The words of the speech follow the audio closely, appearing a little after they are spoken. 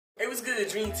Hey, what's good,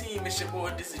 Dream Team? It's your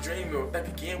boy, this is Dream. We're back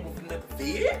again with another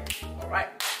vid. Alright,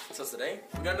 so today,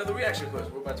 we got another reaction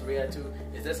question we're about to react to.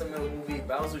 Is SML movie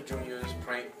Bowser Jr.'s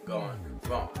prank gone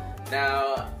wrong?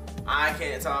 Now, I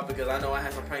can't talk because I know I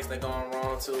have some pranks that gone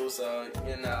wrong too, so,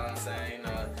 you know what I'm saying?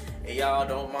 And y'all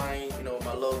don't mind, you know,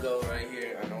 my logo right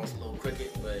here. I know it's a little crooked,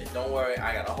 but don't worry,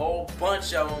 I got a whole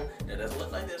bunch of them that doesn't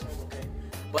look like this one, okay?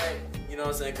 But, you know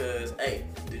what I'm saying, because, hey,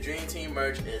 the Dream Team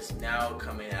merch is now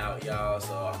coming out, y'all,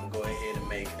 so I'm going to go ahead and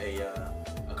make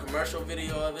a commercial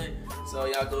video of it, so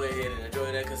y'all go ahead and enjoy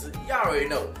that, because y'all already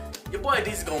know, your boy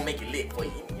D is going to make it lit for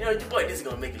you. You know, your boy D is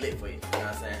going to make it lit for you, you know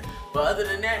what I'm saying? But other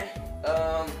than that,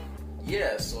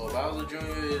 yeah, so Bowser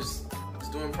Jr. is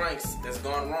doing pranks that's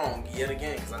gone wrong yet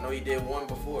again, because I know he did one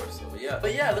before, so yeah.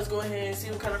 But yeah, let's go ahead and see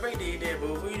what kind of prank he did.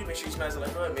 But before you do, make sure you smash the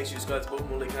like button, make sure you subscribe to both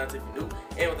more content if you're new.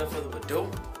 And without further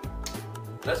ado,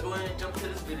 let's go ahead and jump to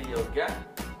this video, guy.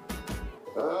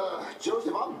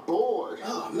 Joseph, I'm bored.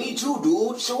 Oh, me too,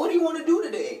 dude. So what do you want to do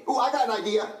today? Oh, I got an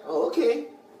idea. Oh, okay.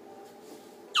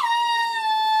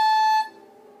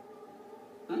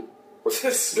 He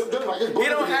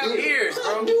don't have ears,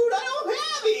 bro. Dude, I don't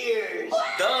have ears.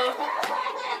 Duh.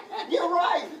 You're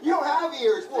right. You don't have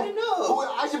ears. I know.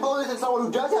 Well, I should blow this at someone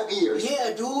who does have ears. Yeah,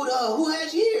 dude. Who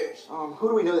has ears? Who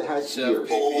do we know that has ears?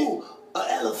 Oh, an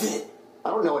elephant. I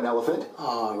don't know an elephant.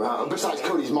 All right. Besides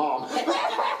Cody's mom.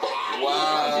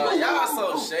 Wow, y'all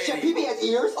so shady. Chef Pee Pee has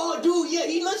ears. Oh, dude, yeah,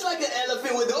 he looks like an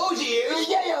elephant with those ears.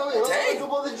 Yeah. Dang. Let's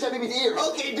blow this at Chef Pee Pee's ears.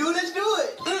 Okay, dude, let's do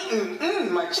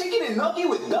it. My chicken and gnocchi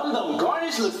with dum-dum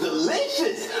garnish looks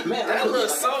delicious. Man, That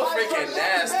looks so freaking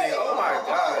nasty. Oh my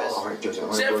gosh. All right,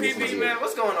 Joseph. Chef Pee Pee, man,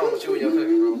 what's going on with you and your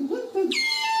cooking, bro?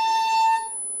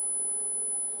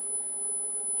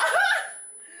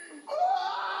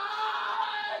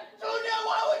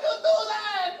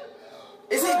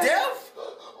 Is he deaf?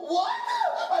 What?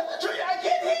 Junior, I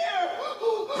can't hear.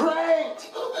 Pranked.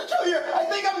 Junior, I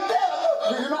think I'm deaf.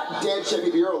 You're not dead, Chef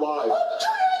Pee Pee. You're alive. Junior,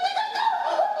 I think I'm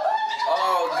deaf.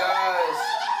 Oh, guys.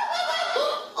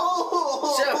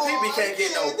 Oh, Chef Pee Pee can't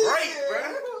get no break, bro.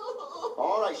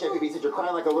 All right, Chef Pee Pee, since you're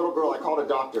crying like a little girl, I called a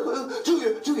doctor.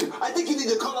 Junior, I think you need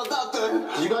to call a doctor.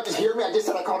 Did you not just hear me? I just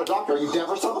said I called a doctor. Are you deaf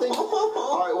or something?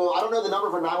 All right, well, I don't know the number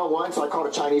for 911, so I called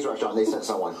a Chinese restaurant. They sent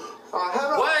someone.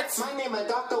 Hello. What? My name is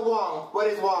Dr. Wong. What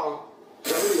is wrong?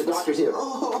 The doctor's here.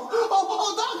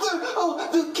 Doctor!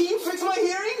 Can you fix my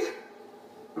hearing?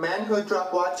 Man who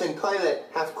drop watch in toilet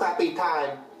has crappy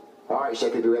time. All right,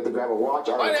 Chef Pee Pee, we have to grab a watch.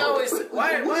 Why her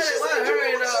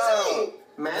and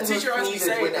Man The who teacher always sneezes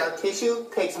saying without tissue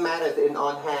takes matters in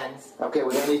on hands. Okay,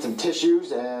 we're gonna need some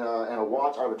tissues and a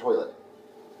watch out of a toilet.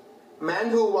 Man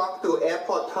who walked through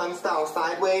airport turnstile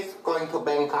sideways going to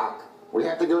Bangkok. We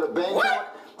have to go to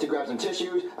Bangkok to grab some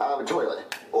tissues out of a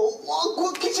toilet.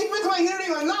 Oh, can she fix my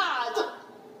hearing or not?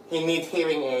 He needs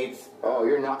hearing aids. Oh,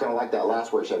 you're not gonna like that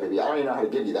last word, Chef Pee Pee. I don't even know how to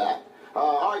give you that.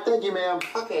 All right, thank you, ma'am.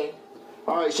 Okay.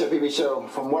 All right, Chef Pee Pee. So,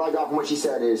 from what I got from what she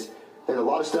said is, there's a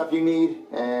lot of stuff you need,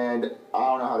 and I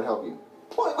don't know how to help you.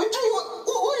 What? Where are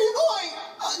you going?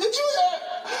 Junior!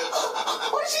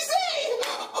 What did she say?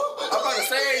 I'm about to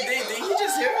say, did you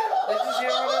just hear it? Did you just hear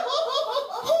it?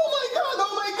 Oh my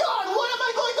God! What am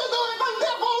I going to do if I'm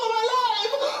deaf all of my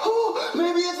life? Oh,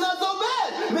 maybe it's not so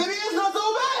bad.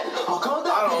 Oh, calm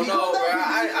down. I don't know, bro.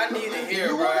 I need to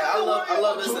hear, bro. I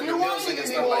love listening to music and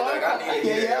stuff like that. I need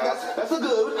to hear. Yeah, that's a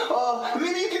good.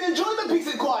 Maybe you can enjoy the peace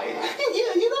and quiet.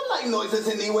 You don't like noises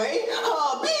anyway.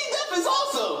 Being deaf is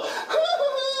awesome.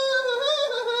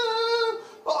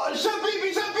 Chef Pee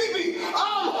Pee,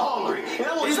 I'm hungry. And I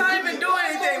want He's not even doing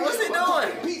anything. What's he doing?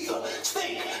 Pizza,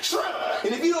 steak, shrimp.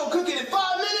 And if you don't cook it in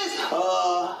 5 minutes,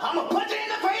 I'm gonna punch it in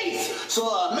the face.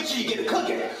 So make sure you get it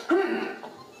cooking.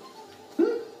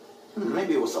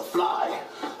 Maybe it was a fly.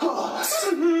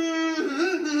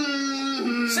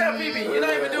 Chef Pee Pee, you're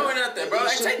not even doing nothing, bro.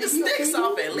 Hey, take the sticks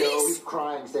off at No, least. he's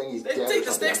crying, saying he's They dead. take or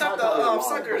the something. sticks I'm off trying to the tell you why,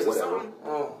 suckers but or whatever. something.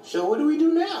 Oh, so what do we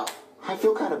do now? I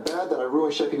feel kind of bad that I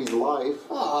ruined Chef Pee Pee's life.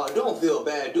 Oh, don't feel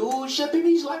bad, dude. Chef Pee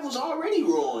Pee's life was already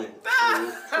ruined.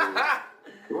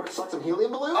 You want to suck some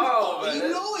helium balloons? Oh, man. You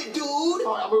know it, dude.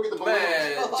 All right, I'm gonna get the balloons.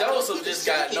 Man, Joseph just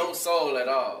got no soul at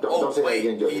all. Don't say that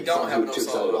again, Joseph. He don't have no Too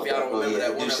excited soul. about If y'all don't that. remember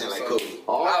that one You sound like episode. Cody.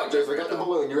 All right, I'll Joseph, I just got the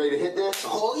balloon. You ready to hit this?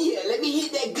 Oh, yeah. Let me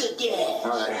hit that good gas. All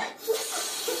right.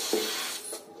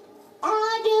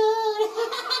 Oh, dude!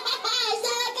 I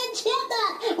sound like a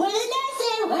chipmunk! Where the nuts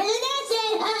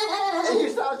You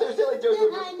sound so silly,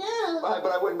 Joseph. I know. All right,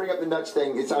 but I wouldn't bring up the nuts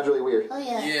thing. It sounds really weird. Oh,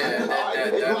 yeah. Yeah,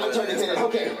 It's my turn to hit it.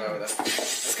 Okay.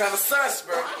 That's kind of sus,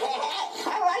 bro. All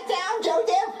right, down,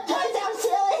 Joseph. Don't sound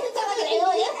silly. You sound like an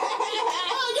alien.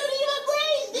 Oh, dude, you have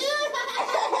brains, dude.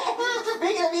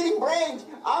 Speaking of eating brains,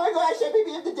 I'm gonna go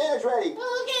dinner's ready.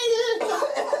 Okay, dude.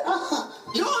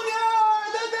 Junior,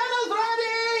 the dinner's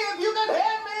ready. If you can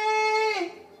hear me.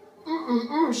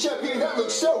 Chef Pee, that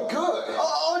looks so good.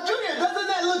 Oh, Junior, doesn't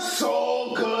that look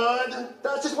so good?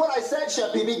 That's just what I said,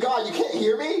 Chef Pee. God, you can't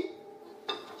hear me?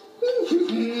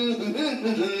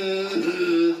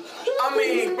 I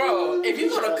mean, bro, if you're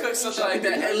gonna cook something like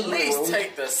that, at least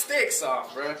take the sticks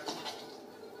off, bro.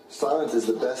 Silence is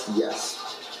the best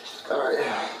yes. All right.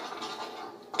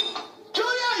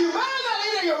 Junior, you better not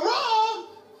eat in your room.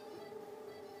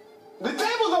 The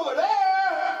table's over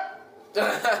there.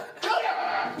 Junior.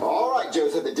 All right,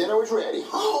 Joseph, the dinner was ready.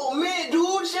 Oh, man,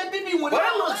 dude, Chef Pee went But it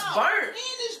all looks out. burnt. And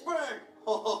it's burnt.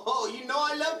 Oh, you know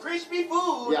I love crispy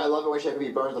food. Yeah, I love it when Chef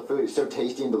Pee burns the food. It's so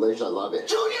tasty and delicious. I love it.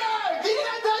 Junior, didn't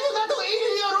I tell you not to eat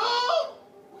in your room?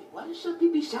 Wait, why does Chef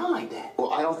Pee sound like that?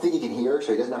 Well, I don't think he can hear,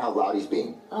 so he doesn't know how loud he's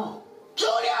being. Oh.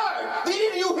 Junior,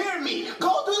 didn't you hear me?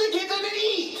 Go to the kitchen and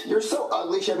eat. You're so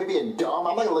ugly, Chef Pee, and dumb.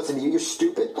 I'm not gonna listen to you. You're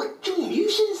stupid. Wait, Junior, you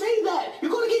shouldn't say that.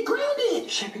 You're gonna get grounded.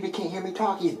 Chef Pee can't hear me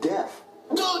talk. He's deaf.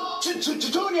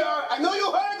 Junior, I know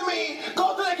you heard me.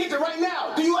 Go to the kitchen right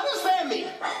now. Do you understand me?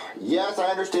 Yes, I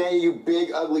understand you, you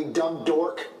big, ugly, dumb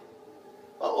dork.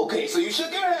 Oh, okay, so you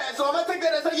shook your head, so I'm gonna take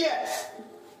that as a yes.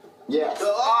 Yes.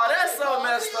 Oh, that's so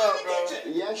messed up, bro.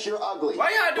 Yes, you're ugly.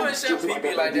 Why y'all doing Chef Pee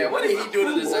like that? What did he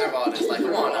do to deserve all this? Like,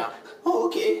 come on now. Oh,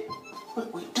 okay.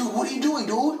 Wait, dude, what are you doing,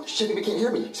 dude? Chef Pee can't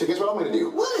hear me, so guess what I'm gonna do?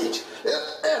 What?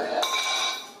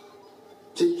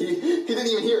 See, he didn't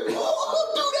even hear it.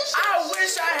 Oh, dude, that's I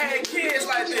wish I had kids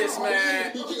like this,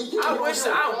 man. I wish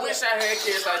I had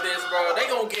kids like this, bro. They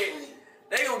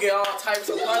gonna get all types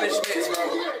of punishments, bro.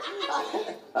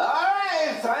 all right,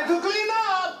 it's time to clean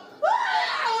up.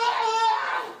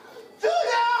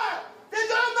 Junior, did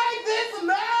you make this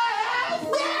mess?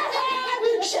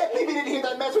 Chef Pee didn't hear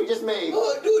that mess we just made.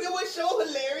 Oh, dude, it was so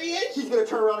hilarious. He's gonna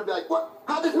turn around and be like, what?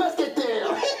 How'd this mess get there?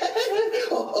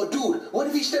 Oh, dude, what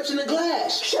if he steps in the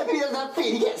glass? Chef Pee doesn't have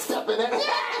feet, he can't step in it.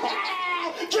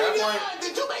 Junior,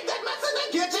 did you make that mess in the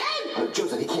kitchen?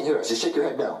 Joseph, he can't hear us. Just shake your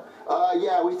head no.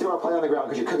 Yeah, we threw our plate on the ground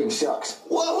because your cooking sucks.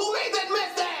 Well, who made that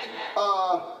mess then?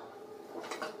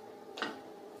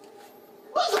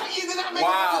 Buzz Lightyear did not make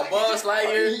Wow, that mess. Buzz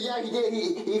Lightyear. Yeah, he did.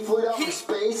 He flew down from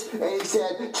space and he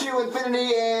said, to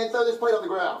infinity and throw this plate on the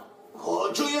ground.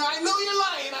 Oh, Junior, I know you're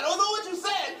lying. I don't know what you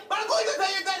said, but I'm going to tell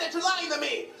your dad that you're lying to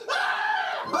me. Ah!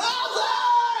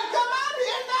 Bowser, come out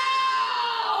here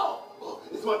now! Oh,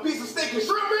 is my piece of steak and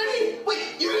shrimp ready?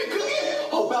 Wait, you didn't cook it?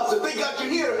 Oh, Bowser, thank God you're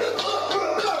here. I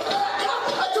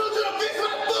told you to fix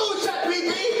my food, Chef Pee.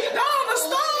 On the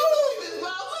stove. Miss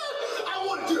Bowser, I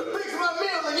wanted you to fix my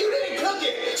meal and you didn't cook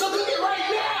it, so cook it right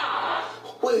now.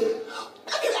 Wait,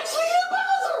 I can actually hear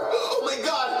Bowser. Oh my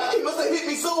God, he must have hit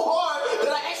me so hard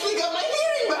that I actually got my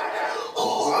hearing back.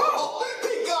 Oh,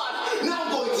 thank God. Now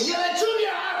I'm going to yell at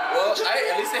Junior. Well, hey,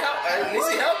 at least he helped. At least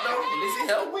he helped, though. At least he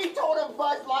helped. We told him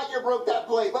Buzz Lightyear broke that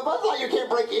plate, but Buzz Lightyear can't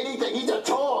break anything. He's a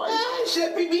toy.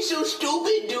 Chef Pee be so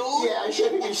stupid, dude. Yeah,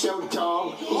 Chef Pee's so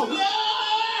dumb.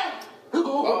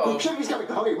 Chef Pee's got me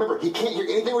hungry. Remember, he can't hear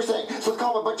anything we're saying, so let's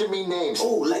call him a bunch of mean names.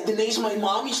 Oh, like the names my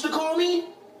mom used to call me?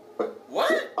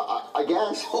 What? I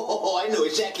guess. Oh, I know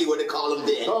exactly what to call him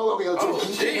then. Oh, okay, let's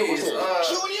keep saying what we're Jeez. saying.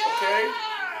 Junior! Okay.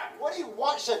 What do you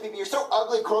want, Chef Pee? You're so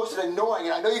ugly, gross, and annoying,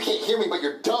 and I know you can't hear me, but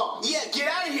you're dumb. Yeah, get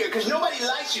out of here, because nobody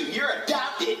likes you. You're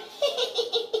adopted.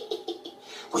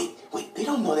 Wait, they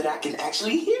don't know that I can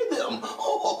actually hear them.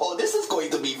 Oh, this is going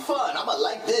to be fun. I'm gonna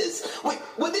like this. Wait,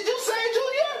 what did you say,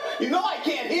 Junior? You know I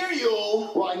can't hear you.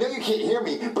 Well, I know you can't hear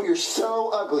me, but you're so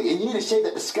ugly, and you need to shave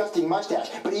that disgusting mustache.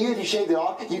 But even if you shaved it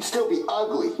off, you'd still be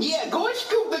ugly. Yeah, go and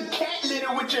scoop the cat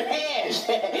litter with your hands.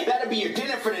 That'll be your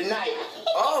dinner for the night.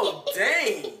 Oh,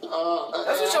 dang.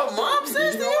 That's what your mom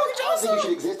says to know you, what? I don't think you Joseph?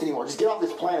 should exist anymore. Just get off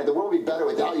this planet. The world will be better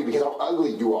without you because how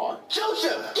ugly you are.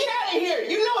 Joseph, get out of here.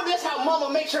 You know that's how Mama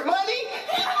makes her money.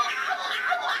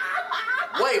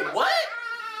 Wait, what?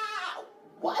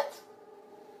 What?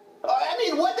 I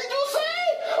mean, what did you say?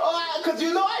 Because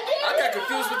you know I I can't. got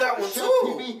confused with that one, Chef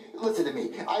too. Pee, listen to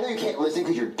me. I know you can't listen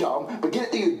because you're dumb, but get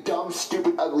it through your dumb,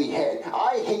 stupid, ugly head.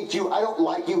 I hate you. I don't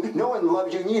like you. No one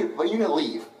loves you. You need to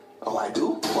leave. Oh, I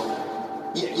do?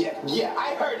 Yeah.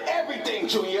 I heard everything,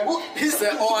 Junior. He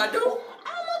said, oh, I do?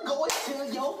 I'm gonna go and tell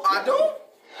your I do?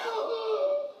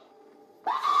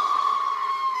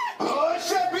 Oh,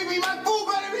 Chef Pee, my food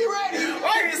better be ready.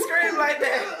 Why you scream like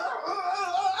that?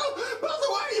 Brother,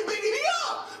 why are you beating me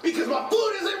up? Because my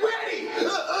food isn't ready.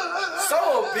 So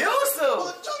abusive.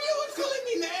 Junior was calling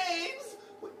me names.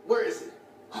 Where is it?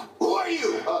 Who are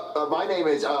you? My name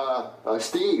is,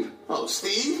 Steve. Oh,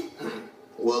 Steve?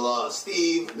 Well,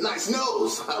 Steve, nice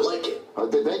nose. I like it.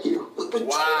 Thank you. But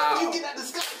Wow. Junior, you get that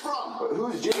disguise from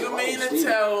Who's Junior? You mean to Steve?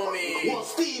 tell me Well,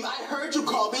 Steve, I heard you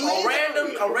call me a names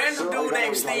random earlier. dude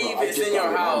named Steve is in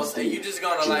your house and you just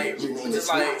gonna like Your name just is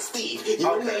like not Steve.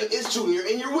 Your Okay. name is Junior,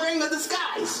 and you're wearing a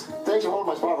disguise. Thanks for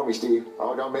holding my spot for me, Steve.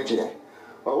 Oh, don't mention it.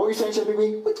 What were you saying, Chef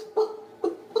Big?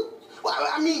 Well,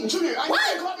 I mean, Junior, I know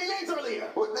you called me names earlier.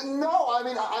 No, I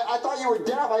mean, I thought you were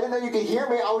deaf. I didn't know you could hear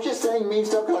me. I was just saying mean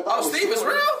stuff because I thought Oh, it was Steve is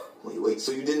silly. real? Wait,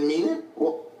 so you didn't mean it?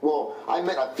 Well, I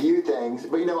meant a few things.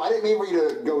 But, I didn't mean for you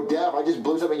to go deaf. I just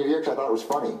blew something in your ear because I thought it was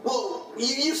funny. Well,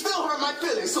 you still hurt my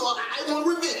feelings, so I want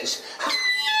revenge.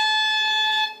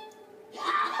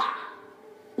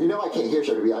 I can't hear,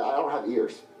 Chef Big. I don't have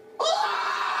ears.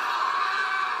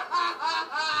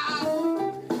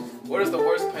 What is the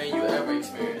worst pain you ever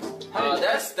experienced?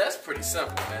 That's pretty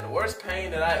simple, man. The worst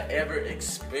pain that I ever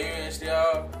experienced,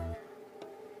 y'all.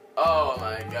 Oh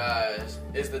my gosh,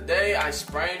 is the day I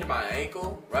sprained my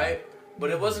ankle, right? But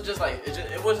it wasn't just like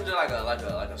it wasn't just like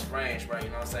a sprain, you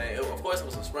know what I'm saying? Of course it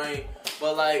was a sprain,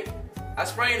 but like I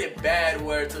sprained it bad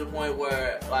to the point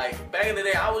where like back in the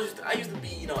day I used to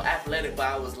be athletic, but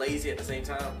I was lazy at the same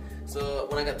time. So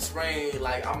when I got the sprain,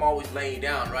 like I'm always laying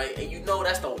down, right? And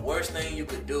that's the worst thing you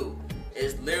could do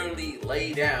is literally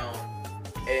lay down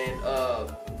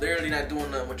and literally not doing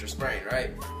nothing with your sprain,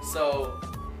 right? So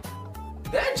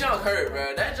that junk hurt,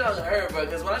 bro. That junk hurt, bro.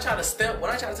 Because when I tried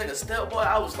to take a step, boy,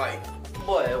 I was like,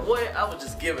 boy, what? I was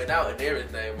just giving out and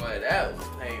everything, boy. That was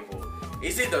painful.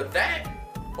 It's either that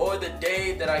or the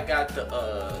day that I got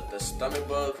the stomach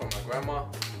bug from my grandma.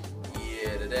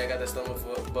 Yeah, the day I got the stomach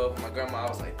bug from my grandma, I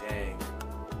was like, dang,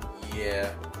 yeah,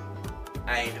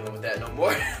 I ain't dealing with that no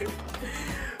more.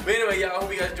 But anyway, y'all, I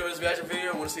hope you guys enjoyed this reaction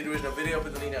video. Want to see the original video?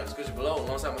 Put the link down in the description below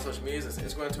alongside my social medias. That's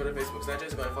Instagram, Twitter, Facebook,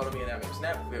 Snapchat. Go and follow me and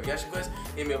Snap. If you have reaction requests,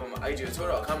 hit me up on my IG or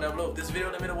Twitter or comment down below with this video.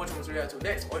 Let me know what you want to react to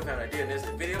next, or if you have an idea in this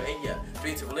video. And yeah,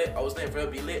 dream to be lit. Always lit, forever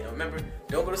be lit. And remember,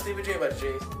 don't go to sleep and dream about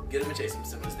your dreams. Get them and chase them.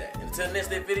 Simple as that. And until the next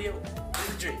video, this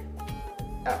is a dream.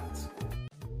 Out.